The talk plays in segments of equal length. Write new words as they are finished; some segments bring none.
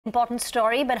Important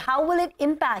story, but how will it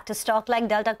impact a stock like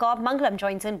Delta Corp? Mangalam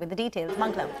joins in with the details.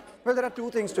 Mangalam. Well, there are two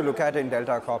things to look at in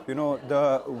Delta Corp. You know,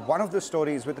 one of the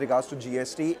stories with regards to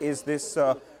GST is this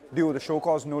the show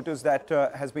cause notice that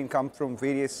has been come from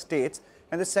various states.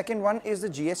 And the second one is the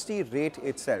GST rate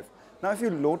itself. Now, if you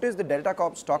notice the Delta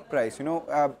Corp stock price,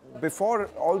 before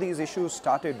all these issues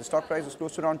started, the stock price was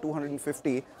close to around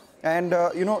 250. And,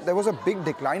 there was a big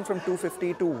decline from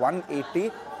 250 to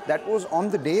 180. That was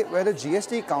on the day where the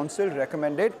GST Council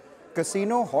recommended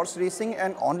casino, horse racing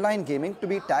and online gaming to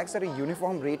be taxed at a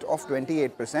uniform rate of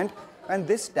 28%. And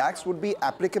this tax would be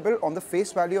applicable on the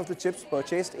face value of the chips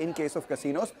purchased in case of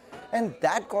casinos. And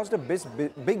that caused a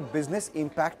big business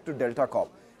impact to Delta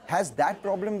Corp. Has that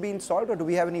problem been solved, or do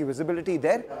we have any visibility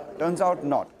there? Turns out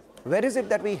not. Where is it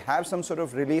that we have some sort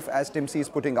of relief, as TIMC is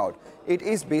putting out? It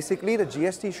is basically the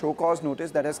GST show cause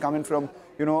notice that has come in from,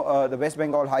 the West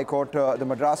Bengal High Court, the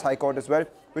Madras High Court as well,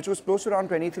 which was close to around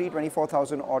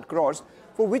 24,000 odd crores,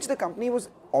 for which the company was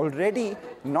already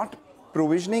not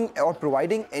provisioning or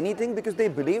providing anything because they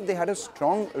believed they had a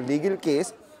strong legal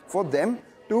case for them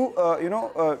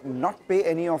to, not pay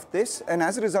any of this. And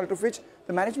as a result of which,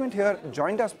 the management here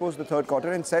joined us post the third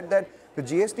quarter and said that the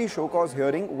GST show cause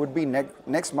hearing would be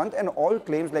next month, and all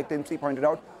claims, like TIMC pointed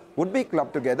out, would be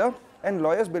clubbed together, and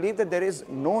lawyers believe that there is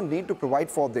no need to provide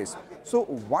for this. So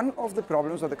one of the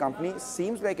problems of the company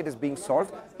seems like it is being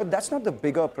solved, but that's not the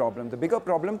bigger problem. The bigger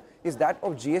problem is that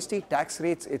of GST tax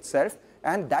rates itself,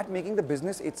 and that making the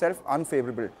business itself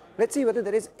unfavorable. Let's see whether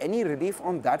there is any relief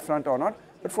on that front or not,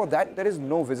 but for that there is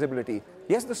no visibility.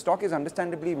 Yes, the stock is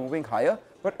understandably moving higher,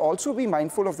 but also be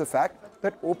mindful of the fact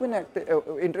that open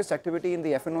interest activity in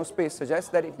the F&O space suggests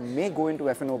that it may go into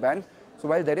F&O ban. So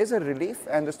while there is a relief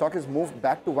and the stock is moved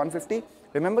back to 150,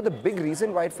 remember the big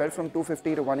reason why it fell from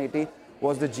 250 to 180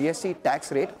 was the GST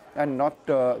tax rate and not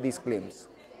these claims.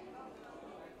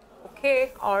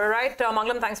 Okay, all right.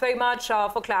 Mangalam, thanks very much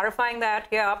for clarifying that.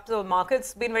 Yeah, so the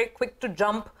market's been very quick to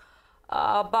jump,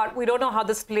 but we don't know how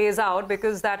this plays out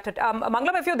because that,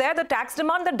 Mangalam, if you're there, the tax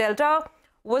demand that Delta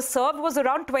was served was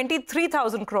around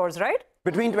 23,000 crores, right?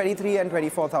 Between 23 and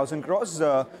 24,000 crores,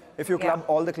 if you club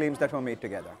all the claims that were made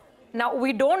together. Now,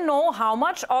 we don't know how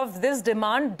much of this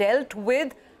demand dealt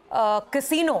with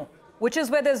casino, which is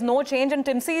where there's no change. And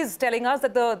TIMC is telling us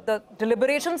that the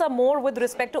deliberations are more with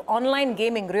respect to online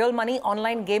gaming, real money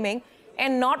online gaming,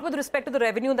 and not with respect to the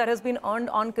revenue that has been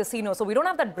earned on casino. So we don't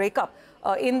have that breakup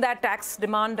in that tax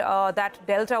demand that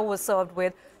Delta was served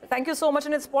with. Thank you so much.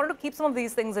 And it's important to keep some of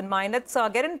these things in mind. Let's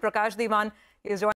get in. Prakash Diwan is joining.